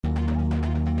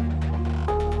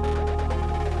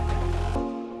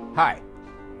Hi,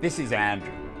 this is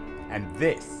Andrew, and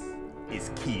this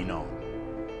is Keen On,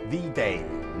 the daily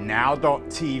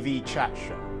now.tv chat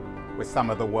show with some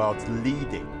of the world's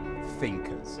leading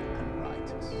thinkers and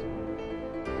writers.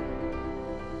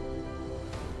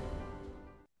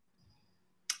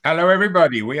 Hello,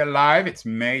 everybody. We are live. It's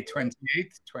May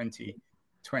 28th,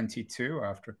 2022,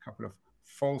 after a couple of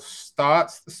false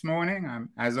starts this morning. I'm,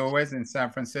 as always, in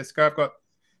San Francisco. I've got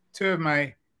two of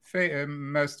my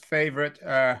most favorite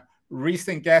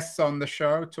recent guests on the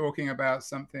show talking about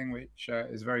something which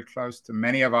is very close to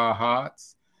many of our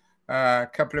hearts. A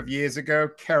couple of years ago,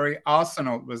 Kerry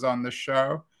Arsenault was on the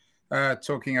show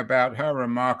talking about her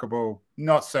remarkable,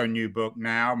 not so new book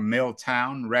now,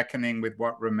 Milltown, Reckoning with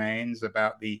What Remains,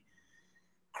 about the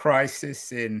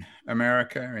crisis in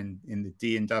America and in the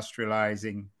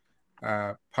deindustrializing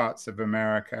parts of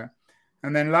America.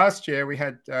 And then last year, we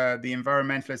had the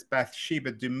environmentalist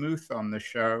Bathsheba DeMuth on the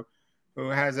show, who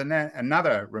has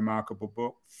another remarkable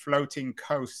book, Floating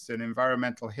Coasts, An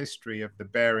Environmental History of the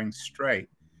Bering Strait.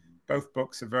 Both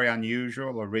books are very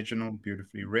unusual, original,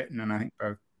 beautifully written, and I think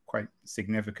both quite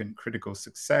significant critical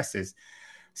successes.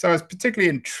 So I was particularly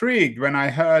intrigued when I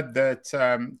heard that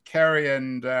Kerry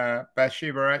and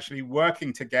Bathsheba are actually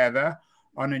working together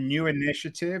on a new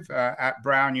initiative at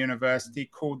Brown University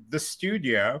called The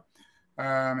Studio.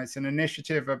 It's an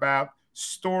initiative about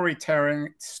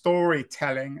storytelling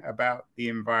about the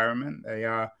environment. They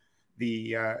are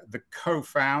the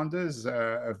co-founders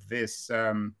of this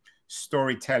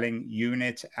storytelling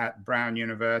unit at Brown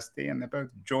University, and they're both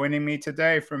joining me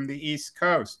today from the East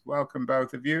Coast. Welcome,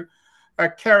 both of you.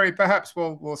 Kerry, perhaps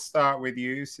we'll start with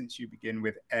you since you begin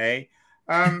with A.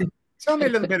 Tell me a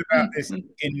little bit about this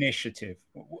initiative.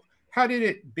 How did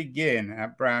it begin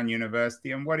at Brown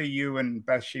University, and what are you and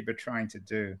Bathsheba trying to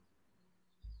do?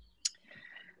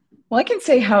 Well, I can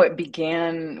say how it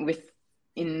began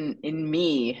in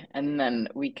me, and then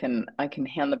I can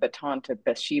hand the baton to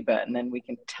Bathsheba, and then we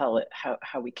can tell it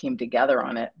how we came together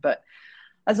on it. But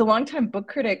as a longtime book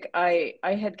critic, I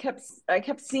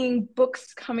kept seeing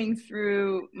books coming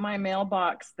through my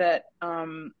mailbox that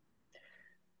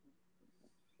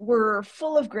were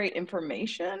full of great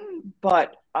information,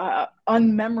 but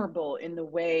unmemorable in the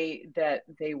way that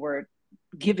they were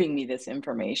giving me this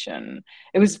information.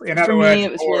 It was, in for other me, words,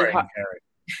 it was boring, really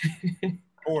hard.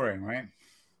 Boring, right?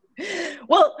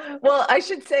 Well, I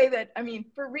should say that, I mean,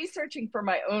 for researching for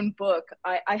my own book,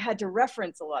 I had to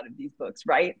reference a lot of these books,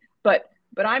 right? But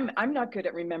I'm not good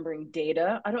at remembering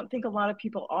data. I don't think a lot of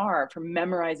people are, for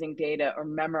memorizing data or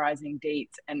memorizing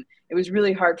dates. And it was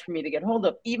really hard for me to get hold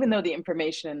of, even though the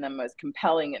information in them was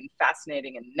compelling and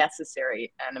fascinating and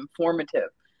necessary and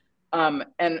informative. And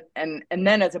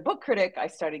then as a book critic, I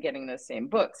started getting those same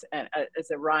books. And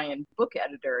as a Ryan book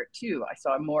editor too, I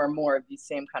saw more and more of these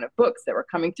same kind of books that were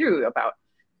coming through about,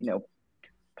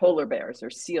 polar bears or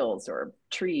seals or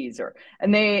trees,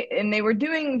 and they were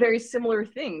doing very similar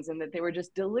things, and that they were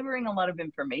just delivering a lot of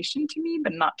information to me,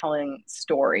 but not telling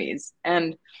stories.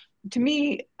 And to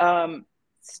me,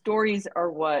 stories are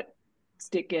what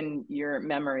stick in your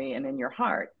memory and in your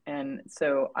heart. And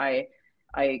so I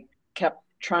kept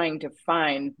trying to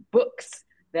find books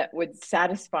that would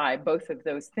satisfy both of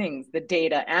those things, the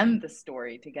data and the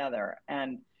story together.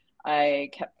 And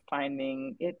I kept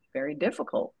finding it very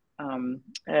difficult,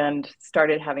 and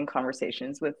started having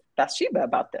conversations with Bathsheba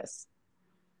about this.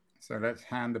 So let's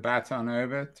hand the baton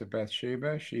over to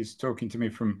Bathsheba. She's talking to me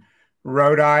from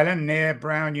Rhode Island, near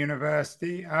Brown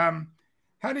University.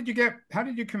 How did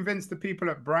you convince the people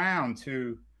at Brown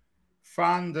to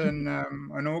fund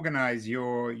and organize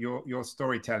your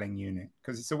storytelling unit?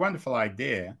 Because it's a wonderful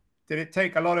idea. Did it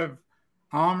take a lot of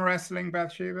arm wrestling,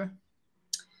 Bathsheba?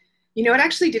 It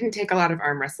actually didn't take a lot of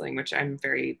arm wrestling, which I'm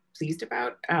very pleased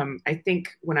about. I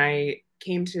think when I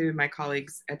came to my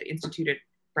colleagues at the Institute at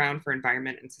Brown for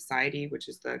Environment and Society, which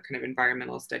is the kind of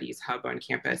environmental studies hub on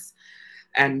campus,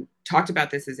 and talked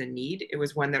about this as a need, it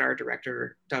was one that our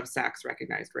director, Dov Sachs,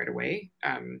 recognized right away,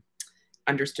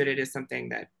 understood it as something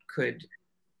that could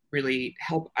really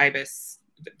help IBIS,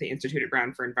 the Institute at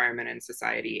Brown for Environment and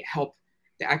Society, help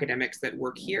the academics that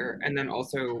work here, and then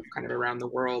also kind of around the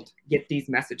world, get these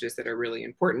messages that are really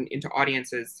important into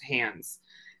audiences' hands,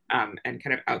 and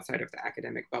kind of outside of the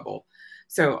academic bubble.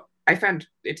 So I found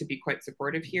it to be quite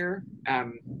supportive here.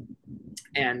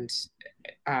 And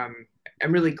I'm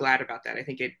really glad about that. I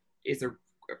think it is a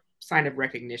sign of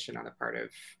recognition on the part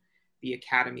of the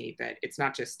academy that it's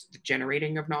not just the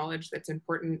generating of knowledge that's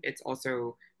important, it's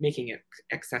also making it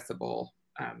accessible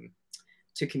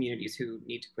to communities who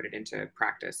need to put it into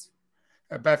practice.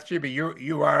 Bathsheba,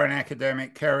 you are an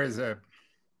academic. Kerry is a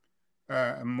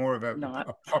more of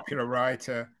a popular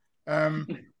writer. Do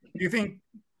you think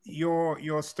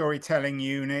your storytelling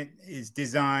unit is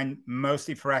designed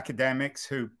mostly for academics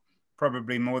who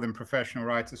probably more than professional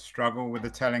writers struggle with the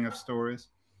telling of stories?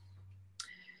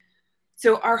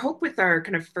 So our hope with our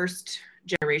kind of first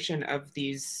generation of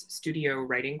these studio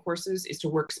writing courses is to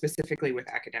work specifically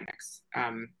with academics.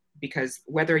 Because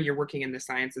whether you're working in the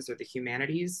sciences or the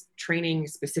humanities, training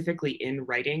specifically in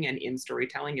writing and in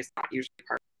storytelling is not usually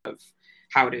part of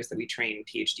how it is that we train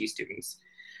PhD students.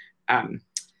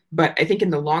 But I think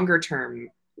in the longer term,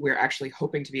 we're actually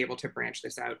hoping to be able to branch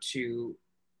this out to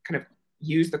kind of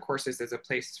use the courses as a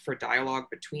place for dialogue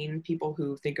between people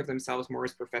who think of themselves more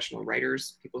as professional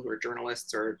writers, people who are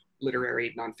journalists or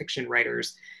literary nonfiction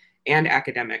writers, and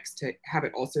academics, to have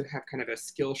it also have kind of a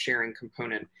skill sharing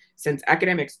component, since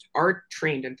academics are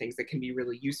trained in things that can be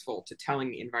really useful to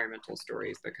telling environmental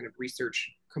stories, the kind of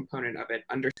research component of it,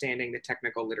 understanding the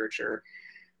technical literature,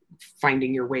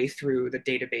 finding your way through the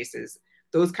databases.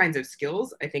 Those kinds of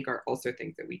skills, I think, are also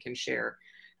things that we can share.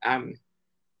 And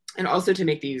also to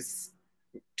make these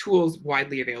tools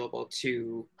widely available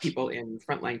to people in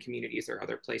frontline communities or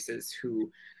other places who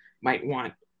might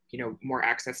want, more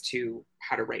access to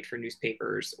how to write for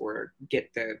newspapers or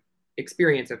get the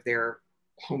experience of their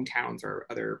hometowns or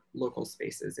other local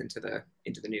spaces into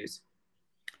the news.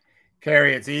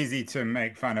 Kerry, it's easy to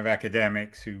make fun of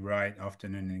academics who write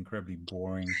often in an incredibly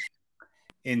boring,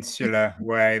 insular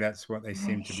way. That's what they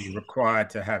seem to be required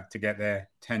to have to get their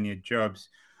tenured jobs.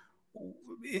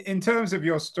 In terms of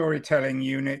your storytelling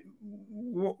unit,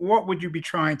 what would you be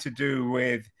trying to do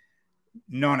with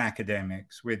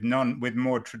non-academics, with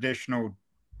more traditional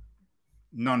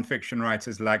nonfiction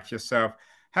writers like yourself?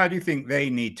 How do you think they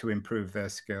need to improve their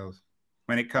skills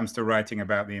when it comes to writing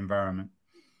about the environment?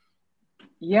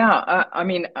 Yeah,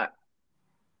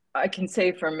 I can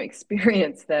say from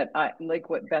experience that like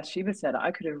what Bathsheba said,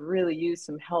 I could have really used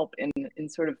some help in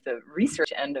sort of the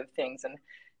research end of things,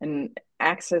 and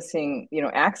accessing,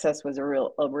 access was a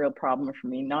real problem for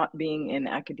me, not being in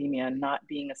academia, not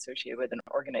being associated with an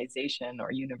organization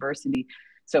or university.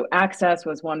 So access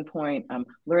was one point.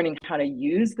 Learning how to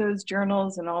use those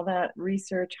journals and all that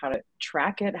research, how to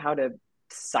track it, how to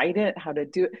cite it, how to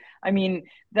do it. I mean,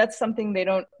 that's something they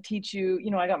don't teach you.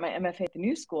 I got my MFA at the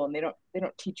New School, and they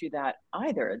don't teach you that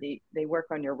either. They work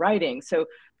on your writing. So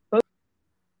both,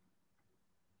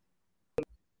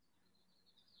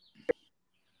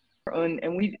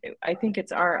 and I think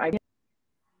it's our idea.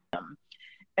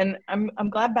 And I'm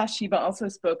glad Bathsheba also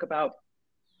spoke about,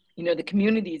 the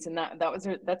communities, and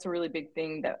that's a really big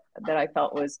thing that I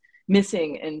felt was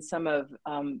missing in some of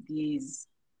these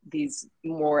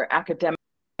more academic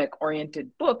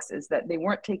oriented books, is that they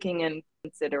weren't taking in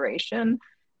consideration,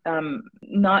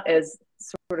 not as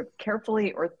sort of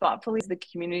carefully or thoughtfully as the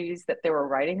communities that they were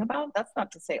writing about. That's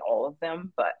not to say all of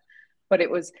them, but it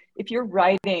was, if you're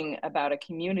writing about a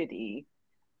community,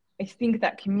 I think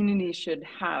that community should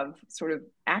have sort of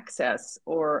access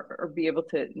or be able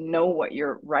to know what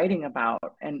you're writing about.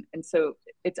 And so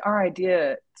it's our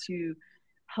idea to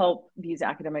help these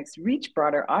academics reach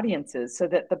broader audiences so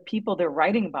that the people they're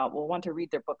writing about will want to read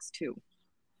their books too.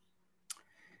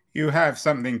 You have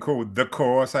something called The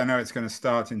Course. I know it's going to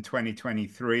start in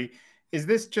 2023. Is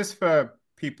this just for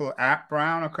people at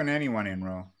Brown, or can anyone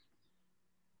enroll?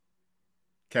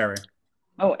 Kerry?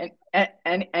 Oh,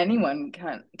 and anyone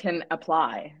can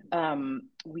apply.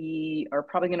 We are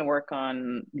probably going to work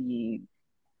on the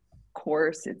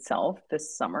course itself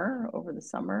over the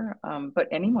summer, but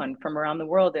anyone from around the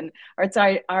world. And it's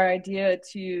our idea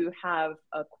to have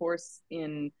a course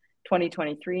in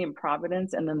 2023 in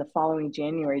Providence, and then the following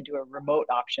January do a remote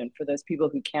option for those people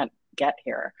who can't get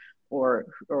here or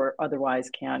otherwise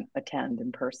can't attend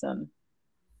in person.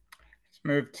 Let's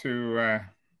move to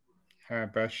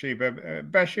Bathsheba.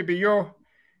 Bathsheba, your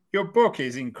book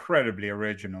is incredibly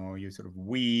original. You sort of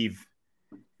weave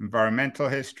environmental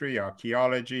history,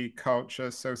 archaeology,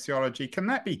 culture, sociology. Can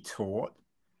that be taught?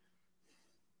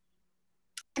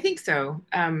 I think so.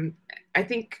 I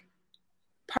think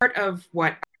part of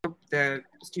what the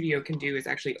studio can do is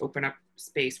actually open up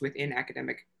space within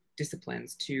academic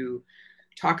disciplines to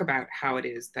talk about how it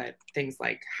is that things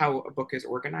like how a book is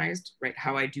organized, right?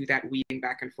 How I do that weaving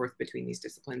back and forth between these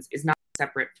disciplines is not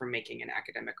separate from making an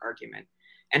academic argument.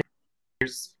 And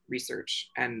there's research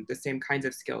and the same kinds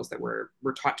of skills that we're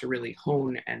taught to really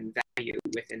hone and value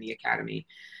within the academy.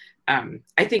 I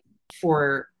think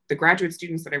for the graduate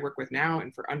students that I work with now,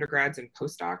 and for undergrads and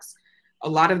postdocs, a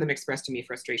lot of them express to me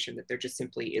frustration that there just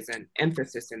simply isn't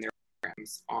emphasis in their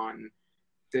programs on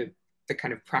the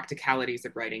kind of practicalities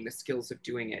of writing, the skills of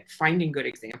doing it, finding good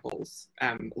examples,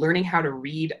 learning how to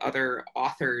read other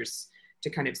authors to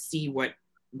kind of see what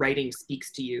writing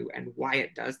speaks to you and why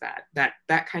it does that.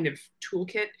 That kind of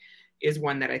toolkit is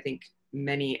one that I think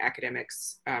many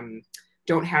academics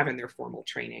don't have in their formal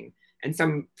training. And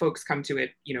some folks come to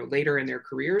it, later in their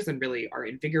careers and really are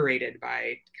invigorated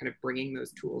by kind of bringing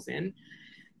those tools in.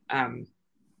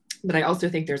 But I also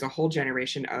think there's a whole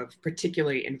generation of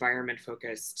particularly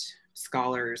environment-focused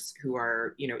scholars who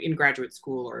are, in graduate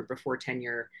school or before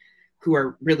tenure, who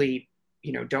are really,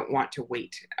 don't want to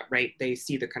wait, right? They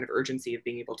see the kind of urgency of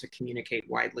being able to communicate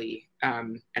widely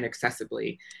and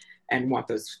accessibly and want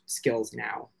those skills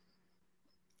now.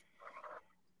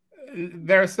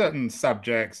 There are certain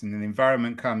subjects, and the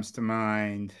environment comes to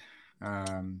mind,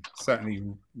 certainly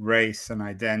race and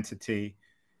identity,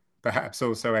 perhaps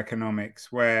also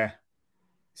economics, where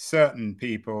certain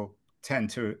people tend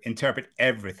to interpret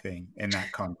everything in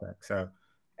that context. So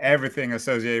everything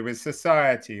associated with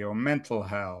society or mental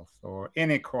health or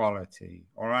inequality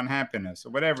or unhappiness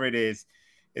or whatever it is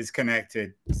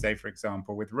connected, say, for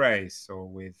example, with race or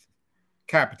with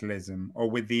capitalism or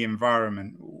with the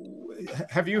environment.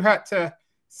 Have you had to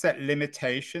set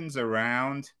limitations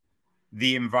around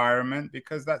the environment?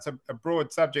 Because that's a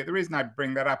broad subject. The reason I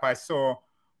bring that up, I saw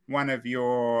one of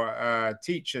your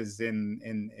teachers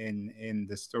in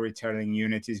the storytelling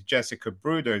unit is Jessica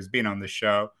Bruder, who's been on the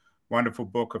show. Wonderful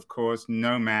book, of course,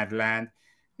 Nomadland.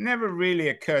 Never really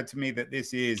occurred to me that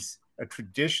this is a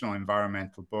traditional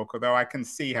environmental book, although I can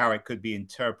see how it could be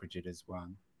interpreted as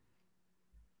one.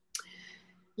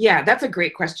 Yeah, that's a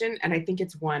great question. And I think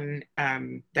it's one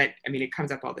that, it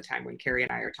comes up all the time when Carrie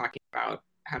and I are talking about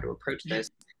how to approach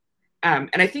this. And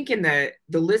I think in the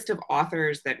list of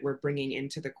authors that we're bringing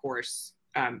into the course,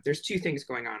 there's two things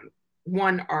going on.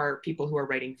 One are people who are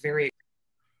writing very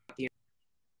about the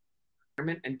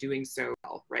environment and doing so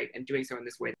well, right? And doing so in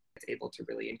this way that's able to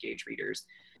really engage readers.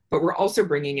 But we're also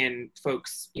bringing in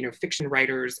folks, fiction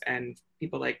writers and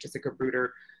people like Jessica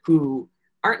Bruder, who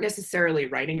aren't necessarily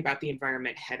writing about the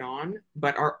environment head on,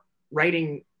 but are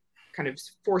writing kind of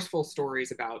forceful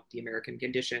stories about the American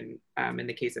condition, in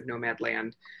the case of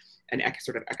Nomadland, an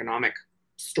sort of economic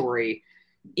story,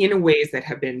 in ways that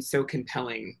have been so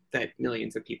compelling that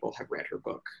millions of people have read her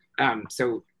book.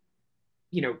 So,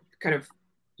 kind of,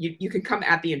 you can come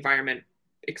at the environment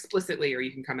explicitly, or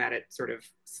you can come at it sort of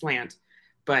slant,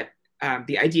 but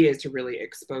the idea is to really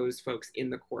expose folks in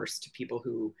the course to people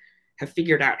who have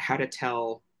figured out how to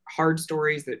tell hard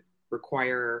stories that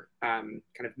require kind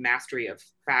of mastery of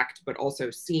fact, but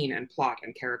also scene and plot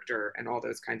and character and all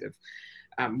those kinds of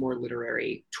more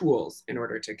literary tools in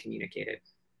order to communicate it.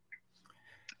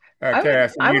 Okay,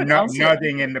 so you're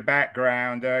nodding in the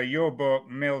background. Your book,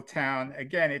 Milltown,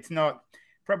 again, it's not,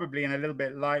 probably in a little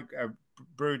bit like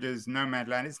Bruder's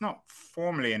Nomadland, it's not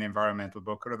formally an environmental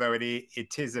book, although it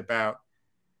is about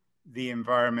the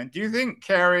environment. Do you think,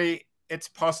 Carrie, it's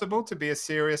possible to be a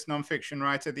serious nonfiction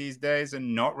writer these days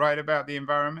and not write about the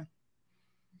environment?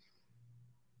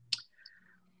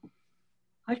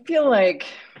 I feel like,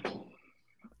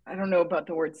 I don't know about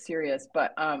the word serious,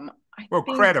 but I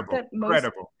think credible, that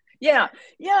credible. Yeah,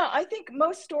 I think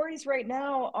most stories right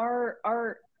now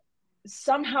are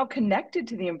somehow connected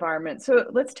to the environment. So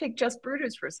let's take Just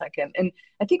Bruder's for a second. And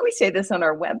I think we say this on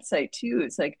our website too.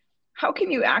 It's like, how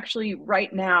can you actually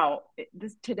right now,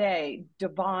 today,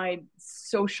 divide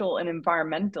social and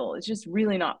environmental? It's just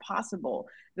really not possible.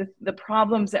 The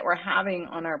problems that we're having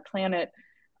on our planet,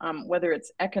 whether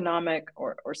it's economic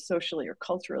or socially or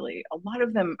culturally, a lot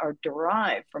of them are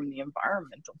derived from the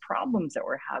environmental problems that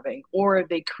we're having, or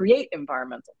they create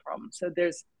environmental problems. So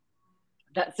there's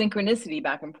that synchronicity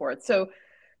back and forth. So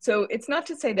it's not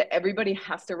to say that everybody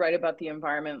has to write about the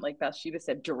environment, like Bathsheba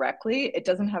said, directly. It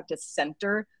doesn't have to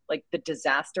center like the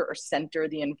disaster or center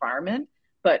the environment,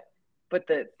 but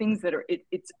the things that are,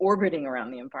 it's orbiting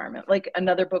around the environment. Like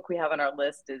another book we have on our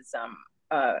list is,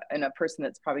 and a person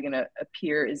that's probably going to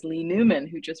appear is Lee Newman,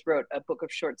 who just wrote a book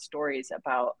of short stories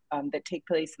about that take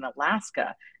place in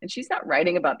Alaska. And she's not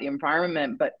writing about the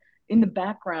environment, but in the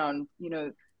background,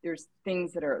 there's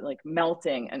things that are like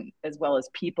melting, and as well as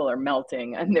people are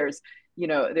melting. And there's,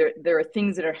 there are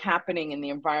things that are happening in the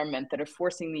environment that are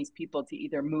forcing these people to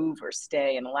either move or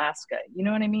stay in Alaska. You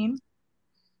know what I mean?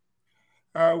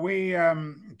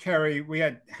 Carrie, we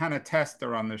had Hannah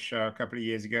Tester on the show a couple of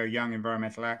years ago, young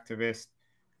environmental activist,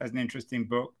 has an interesting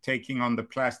book, Taking on the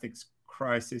Plastics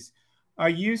Crisis. Are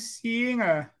you seeing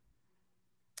a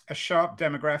sharp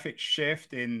demographic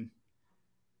shift in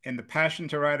the passion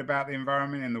to write about the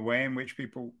environment, in the way in which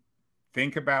people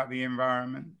think about the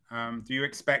environment? Do you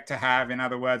expect to have, in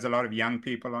other words, a lot of young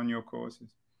people on your courses?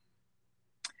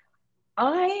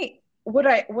 What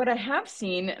I have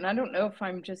seen, and I don't know if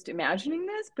I'm just imagining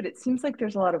this, but it seems like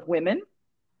there's a lot of women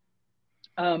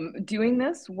doing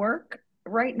this work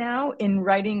right now in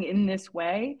writing in this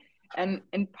way. And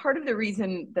part of the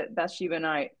reason that Bathsheba and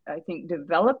I think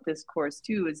developed this course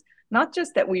too is not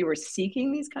just that we were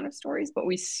seeking these kind of stories, but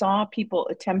we saw people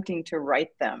attempting to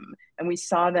write them, and we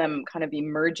saw them kind of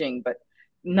emerging, but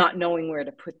not knowing where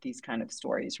to put these kind of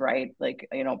stories, right? Like,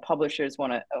 you know, publishers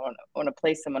want to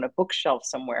place them on a bookshelf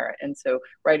somewhere, and so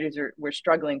writers were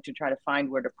struggling to try to find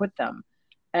where to put them,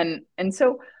 and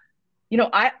so, you know,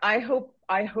 I hope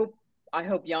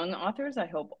young authors, I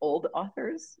hope old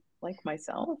authors like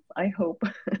myself, I hope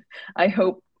I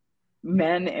hope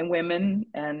men and women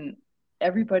and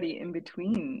everybody in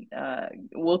between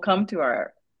will come to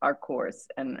our course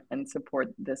and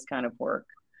support this kind of work.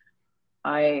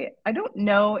 I don't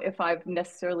know if I've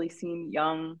necessarily seen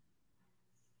young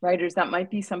writers. That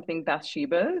might be something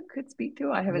Bathsheba could speak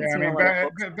to. I haven't seen a lot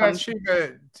of books.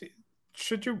 Bathsheba,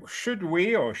 should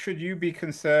we or should you be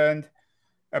concerned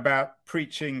about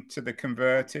preaching to the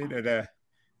converted at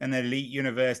an elite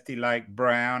university like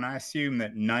Brown? I assume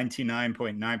that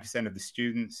 99.9% of the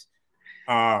students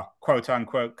are quote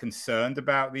unquote concerned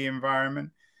about the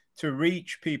environment. To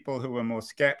reach people who are more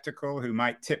skeptical, who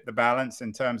might tip the balance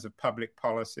in terms of public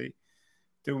policy,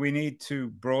 do we need to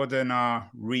broaden our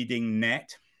reading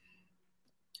net?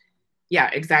 Yeah,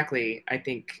 exactly. I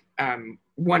think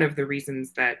one of the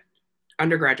reasons that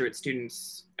undergraduate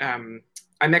students, I'm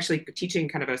actually teaching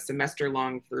kind of a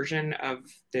semester-long version of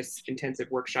this intensive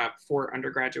workshop for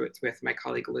undergraduates with my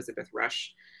colleague Elizabeth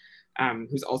Rush,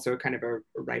 who's also kind of a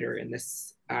writer in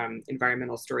this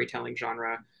environmental storytelling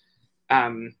genre.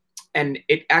 And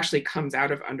it actually comes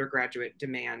out of undergraduate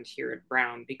demand here at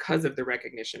Brown because of the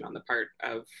recognition on the part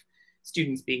of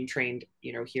students being trained,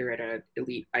 you know, here at an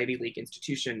elite Ivy League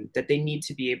institution, that they need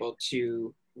to be able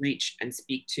to reach and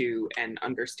speak to and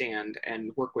understand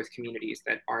and work with communities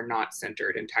that are not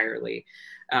centered entirely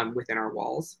within our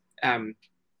walls. And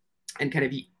kind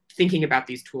of thinking about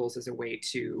these tools as a way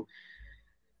to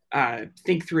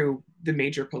think through the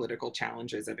major political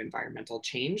challenges of environmental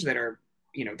change that are,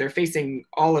 you know, they're facing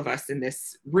all of us in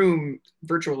this room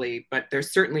virtually, but they're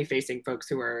certainly facing folks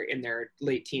who are in their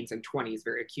late teens and 20s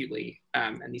very acutely.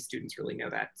 And these students really know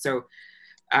that. So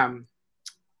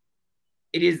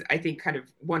it is, I think, kind of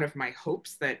one of my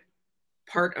hopes that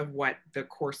part of what the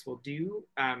course will do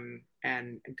and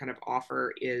kind of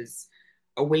offer is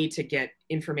a way to get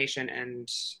information and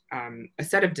a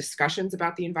set of discussions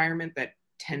about the environment that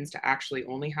tends to actually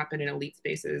only happen in elite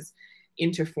spaces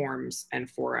into forms and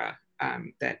fora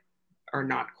that are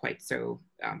not quite so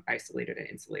isolated and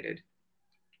insulated.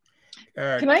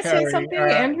 Can I say something,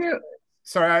 Andrew?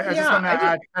 Sorry, I just want to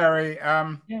add, Carrie,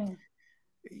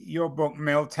 your book,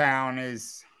 Milltown,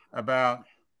 is about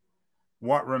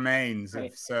what remains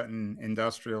of certain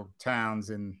industrial towns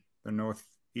in the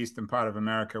northeastern part of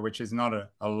America, which is not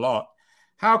a lot.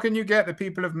 How can you get the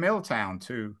people of Milltown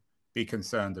to be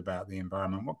concerned about the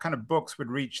environment? What kind of books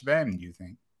would reach them, do you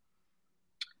think?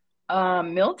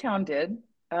 Milltown did.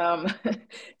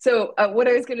 So what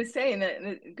I was going to say, and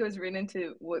it goes right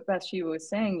into what Bathsheba was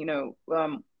saying, you know,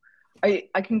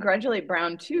 I congratulate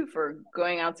Brown too for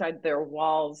going outside their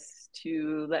walls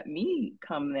to let me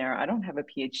come there. I don't have a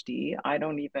PhD. I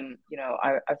don't even, you know,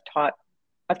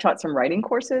 I've taught some writing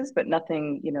courses, but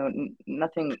nothing, you know,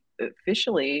 nothing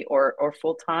officially or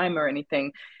full time or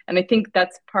anything. And I think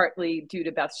that's partly due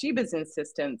to Bathsheba's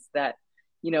insistence that,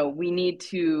 you know, we need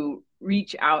to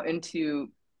reach out into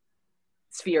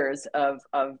spheres of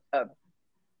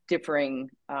differing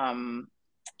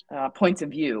points of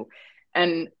view,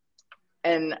 and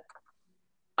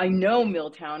I know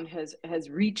Milltown has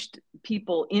reached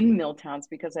people in Milltowns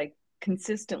because I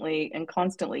consistently and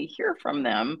constantly hear from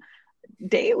them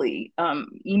daily,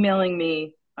 emailing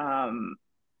me,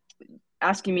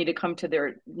 asking me to come to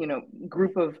their, you know,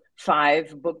 group of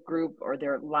 5 book group or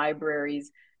their libraries,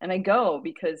 and I go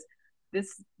because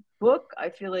this book, I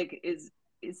feel like is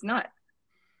not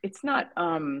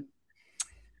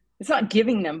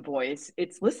giving them voice,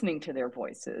 it's listening to their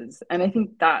voices. And I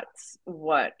think that's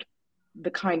what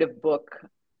the kind of book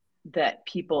that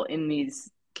people in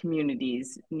these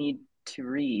communities need to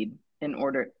read in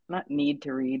order, not need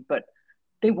to read, but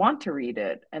they want to read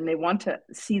it and they want to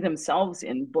see themselves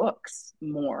in books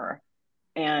more.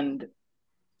 And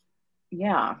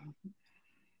yeah.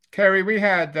 Carrie, we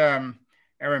had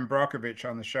Erin Brockovich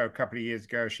on the show a couple of years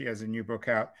ago. She has a new book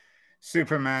out,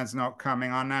 Superman's Not Coming,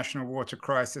 Our National Water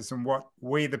Crisis and What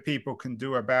We the People Can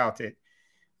Do About It.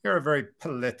 You're a very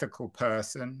political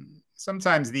person.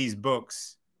 Sometimes these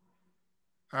books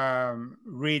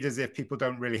read as if people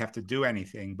don't really have to do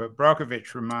anything, but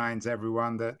Brockovich reminds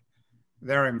everyone that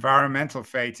their environmental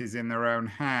fate is in their own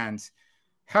hands.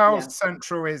 How Yeah.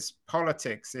 central is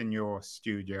politics in your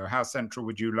studio? How central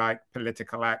would you like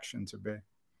political action to be?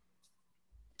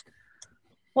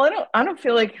 Well, I don't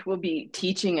feel like we'll be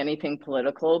teaching anything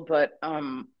political, but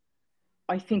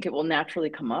I think it will naturally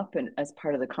come up and as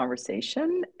part of the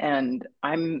conversation, and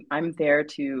I'm there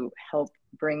to help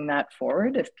bring that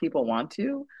forward if people want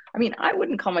to. I mean, I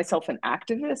wouldn't call myself an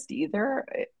activist either.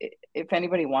 If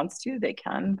anybody wants to, they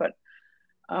can, but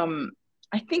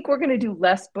I think we're going to do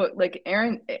less book like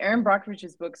Erin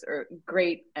Brockovich's books are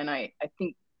great, and I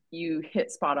think you hit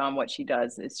spot on. What she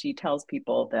does is she tells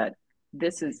people that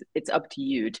it's up to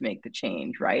you to make the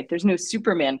change, right? There's no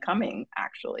Superman coming,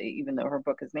 actually, even though her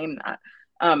book is named that.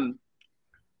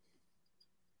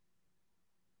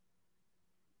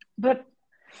 But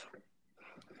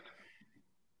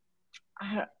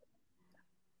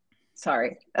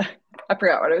sorry, I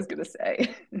forgot what I was going to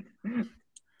say.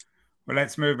 Well,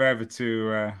 let's move over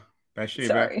to Bathsheba.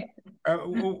 Sorry.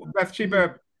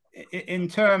 Bathsheba, in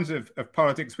terms of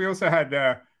politics, we also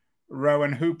had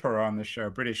Rowan Hooper on the show,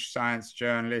 British science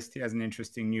journalist. He has an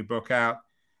interesting new book out,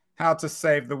 How to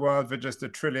Save the World for Just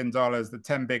 $1 Trillion, the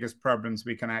 10 Biggest Problems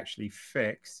We Can Actually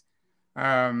Fix.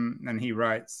 And he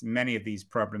writes, many of these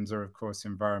problems are, of course,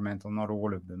 environmental, not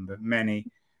all of them, but many.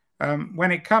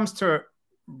 When it comes to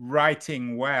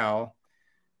writing well,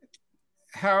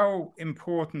 how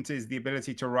important is the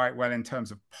ability to write well in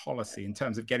terms of policy, in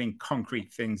terms of getting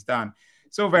concrete things done?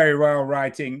 It's all very well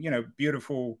writing,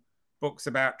 beautiful books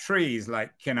about trees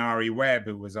like Kinari Webb,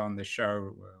 who was on the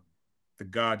show, The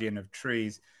Guardian of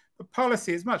Trees. But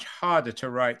policy is much harder to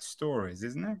write stories,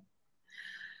 isn't it?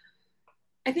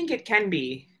 I think it can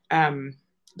be.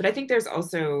 But I think there's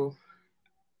also,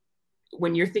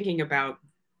 when you're thinking about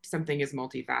something as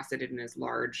multifaceted and as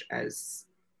large as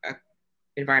an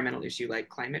environmental issue like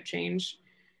climate change,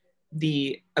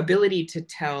 the ability to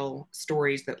tell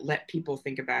stories that let people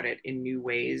think about it in new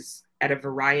ways at a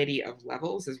variety of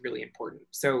levels is really important.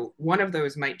 So one of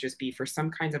those might just be for some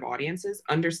kinds of audiences,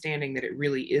 understanding that it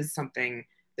really is something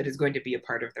that is going to be a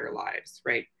part of their lives,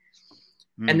 right?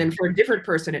 And then for a different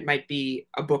person, it might be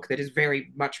a book that is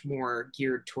very much more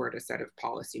geared toward a set of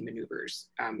policy maneuvers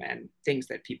and things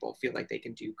that people feel like they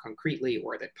can do concretely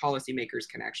or that policymakers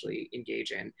can actually engage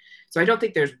in. So I don't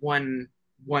think there's one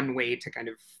way to kind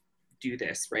of do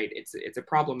this, right? It's a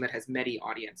problem that has many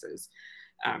audiences.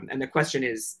 And the question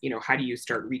is, how do you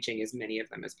start reaching as many of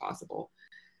them as possible?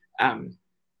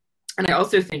 And I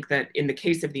also think that in the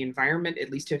case of the environment,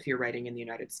 at least if you're writing in the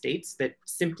United States, that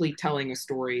simply telling a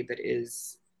story that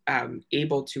is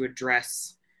able to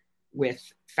address with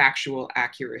factual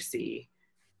accuracy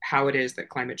how it is that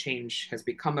climate change has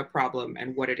become a problem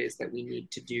and what it is that we need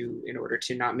to do in order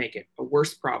to not make it a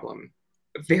worse problem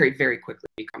very, very quickly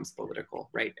becomes political,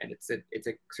 right? And it's a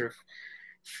sort of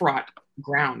fraught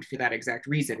ground for that exact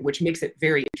reason, which makes it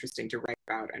very interesting to write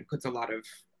about and puts a lot of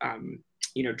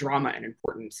drama and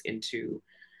importance into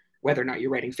whether or not you're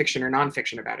writing fiction or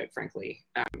nonfiction about it, frankly.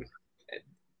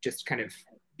 Just kind of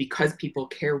because people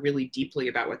care really deeply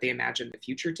about what they imagine the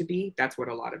future to be, that's what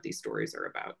a lot of these stories are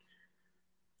about.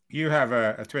 You have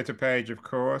a Twitter page, of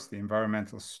course, the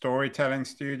Environmental Storytelling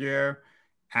Studio,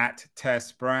 at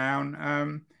Tess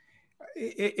Brown.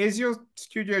 Is your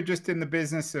studio just in the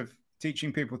business of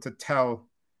teaching people to tell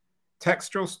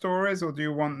textual stories, or do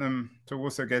you want them to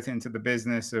also get into the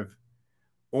business of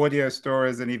audio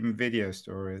stories and even video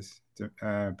stories,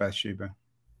 Bathsheba?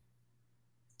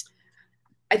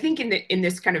 I think in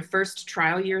this kind of first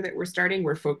trial year that we're starting,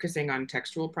 we're focusing on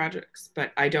textual projects,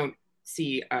 but I don't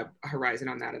see a horizon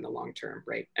on that in the long term,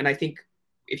 right? And I think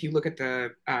if you look at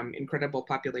the incredible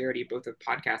popularity both of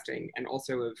podcasting and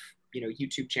also of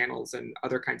YouTube channels and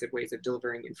other kinds of ways of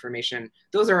delivering information,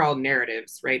 those are all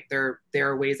narratives, right? There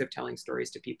are ways of telling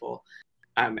stories to people,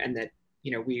 and that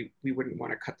we wouldn't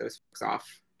want to cut those folks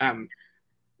off.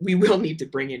 We will need to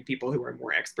bring in people who are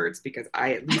more experts, because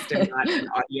I at least am not an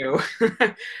audio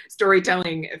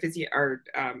storytelling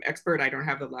expert. I don't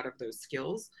have a lot of those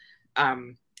skills.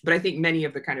 But I think many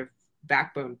of the kind of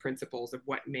backbone principles of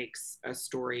what makes a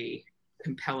story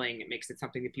compelling, it makes it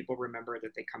something that people remember,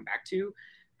 that they come back to,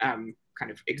 kind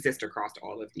of exist across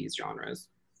all of these genres.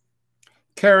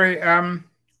 Kerry,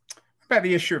 about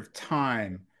the issue of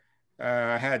time.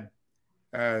 I had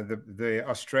the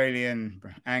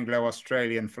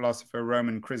Anglo-Australian philosopher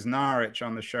Roman Krznaric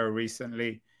on the show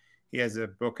recently. He has a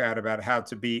book out about how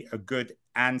to be a good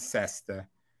ancestor.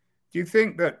 Do you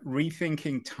think that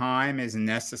rethinking time is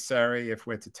necessary if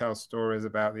we're to tell stories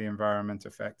about the environment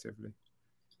effectively?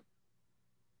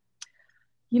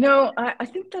 I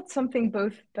think that's something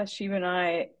both Bathsheba and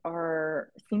I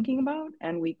are thinking about,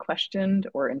 and we questioned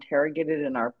or interrogated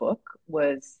in our book,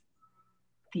 was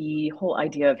the whole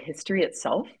idea of history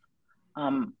itself,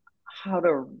 how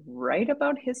to write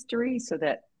about history so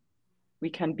that we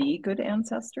can be good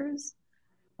ancestors,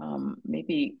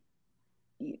 maybe,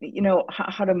 you know,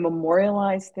 how to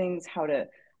memorialize things, how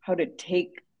to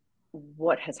take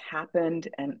what has happened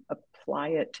and apply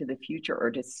it to the future, or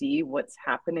to see what's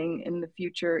happening in the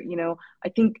future. You know, I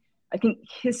think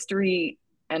history,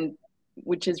 and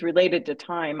which is related to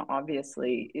time,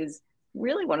 obviously, is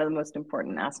really one of the most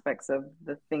important aspects of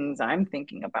the things I'm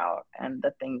thinking about and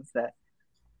the things that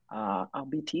I'll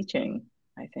be teaching,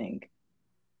 I think.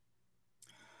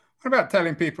 What about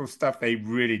telling people stuff they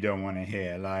really don't want to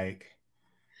hear? Like,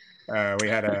 we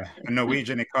had a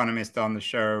Norwegian economist on the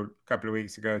show a couple of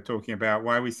weeks ago talking about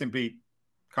why we simply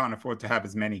can't afford to have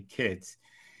as many kids.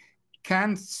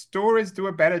 Can stories do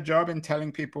a better job in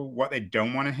telling people what they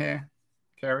don't want to hear,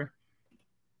 Carrie?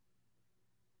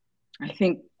 I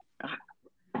think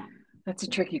that's a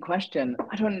tricky question.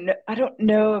 I don't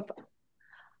know if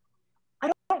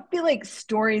I don't feel like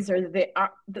stories are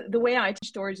the way I teach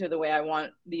stories, or the way I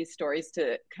want these stories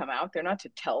to come out. They're not to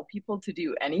tell people to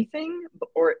do anything,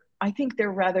 or I think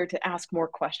they're rather to ask more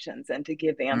questions and to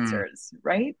give answers,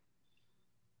 right?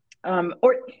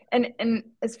 And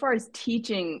as far as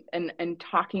teaching and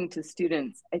talking to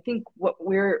students, I think what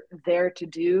we're there to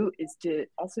do is to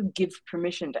also give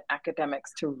permission to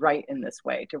academics to write in this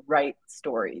way, to write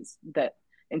stories that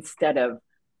instead of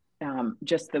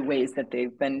just the ways that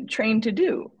they've been trained to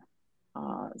do.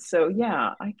 So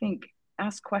yeah, I think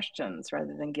ask questions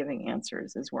rather than giving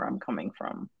answers is where I'm coming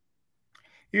from.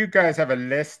 You guys have a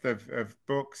list of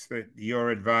books that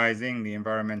you're advising, the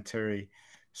environmentary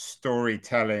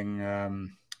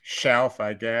storytelling shelf,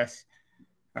 I guess.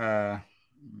 About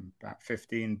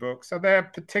 15 books. Are there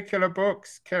particular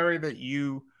books, Carrie, that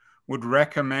you would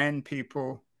recommend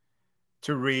people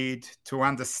to read to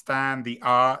understand the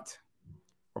art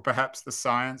or perhaps the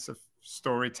science of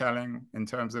storytelling in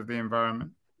terms of the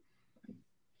environment?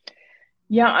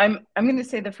 Yeah, I'm going to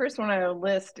say the first one on our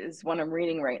list is one I'm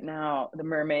reading right now, The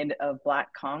Mermaid of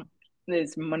Black Conch.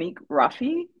 Is Monique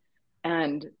Ruffey,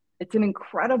 and it's an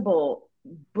incredible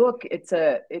book.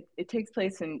 It takes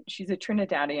place in, she's a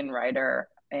Trinidadian writer,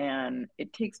 and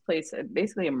it takes place,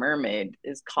 basically a mermaid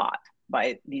is caught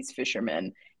by these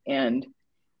fishermen, and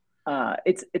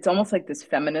it's almost like this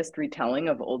feminist retelling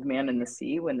of Old Man in the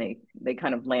Sea, when they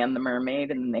kind of land the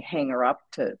mermaid and then they hang her up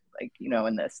to, like, you know,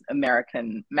 in this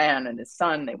American man and his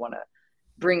son, they want to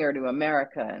bring her to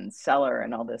America and sell her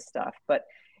and all this stuff.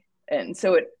 And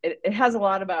so it has a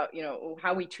lot about, you know,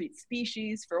 how we treat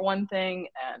species for one thing,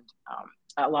 and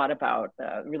a lot about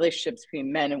relationships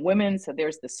between men and women. So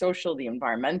there's the social, the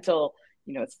environmental,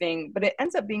 you know, thing, but it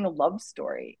ends up being a love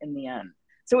story in the end.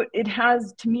 So it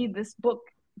has, to me, this book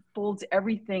folds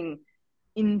everything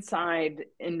inside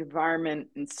environment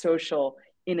and social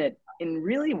in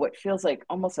really what feels like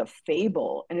almost a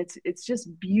fable, and it's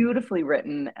just beautifully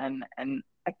written, and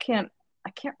I can't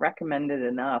recommend it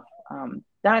enough.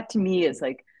 That to me is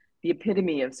like the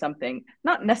epitome of something,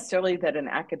 not necessarily that an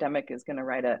academic is going to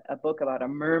write a book about a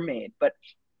mermaid, but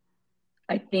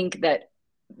I think that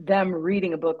them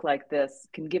reading a book like this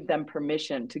can give them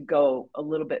permission to go a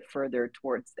little bit further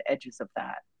towards the edges of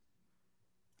that.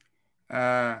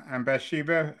 And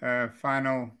Bathsheba,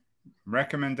 final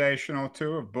recommendation or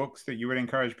two of books that you would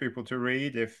encourage people to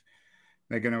read if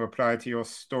they're going to apply to your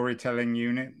storytelling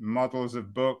unit, models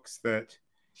of books that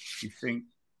you think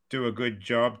do a good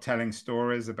job telling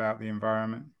stories about the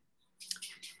environment?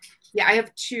 Yeah, I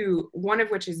have two, one of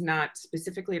which is not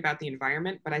specifically about the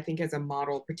environment, but I think as a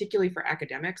model, particularly for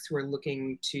academics who are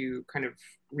looking to kind of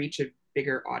reach a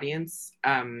bigger audience.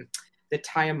 The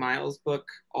Taya Miles book,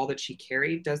 All That She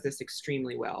Carried, does this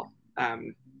extremely well.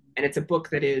 And it's a book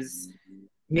that is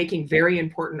making very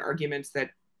important arguments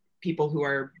that people who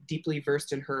are deeply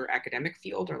versed in her academic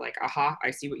field are like, aha,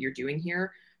 I see what you're doing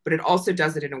here. But it also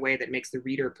does it in a way that makes the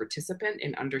reader a participant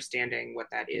in understanding what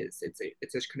that is. It's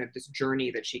a kind of this journey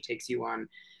that she takes you on.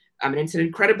 And it's an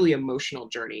incredibly emotional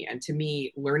journey. And to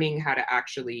me, learning how to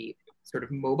actually sort of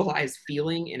mobilize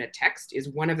feeling in a text is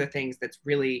one of the things that's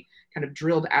really kind of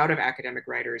drilled out of academic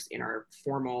writers in our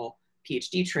formal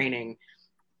PhD training,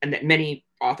 and that many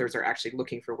authors are actually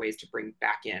looking for ways to bring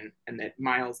back in, and that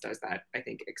Miles does that, I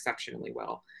think, exceptionally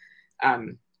well.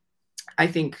 I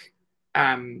think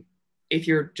if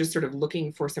you're just sort of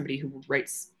looking for somebody who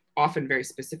writes often very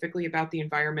specifically about the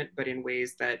environment, but in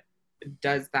ways that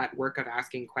does that work of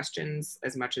asking questions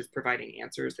as much as providing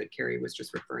answers that Carrie was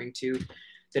just referring to,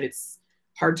 that it's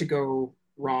hard to go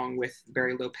wrong with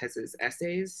Barry Lopez's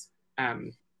essays.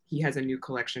 He has a new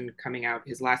collection coming out.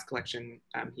 His last collection,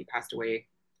 he passed away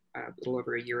a little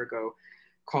over a year ago,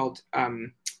 called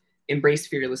Embrace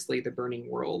Fearlessly the Burning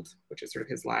World, which is sort of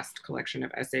his last collection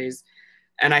of essays.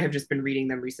 And I have just been reading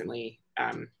them recently.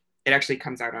 It actually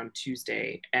comes out on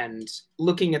Tuesday, and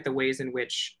looking at the ways in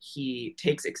which he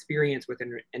takes experience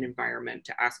within an environment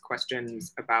to ask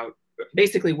questions about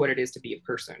basically what it is to be a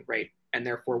person, right? And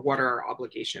therefore, what are our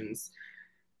obligations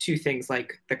to things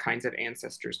like the kinds of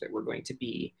ancestors that we're going to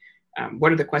be?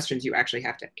 What are the questions you actually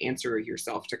have to answer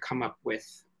yourself to come up with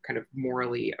kind of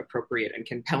morally appropriate and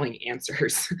compelling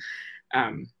answers?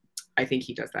 I think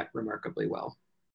he does that remarkably well.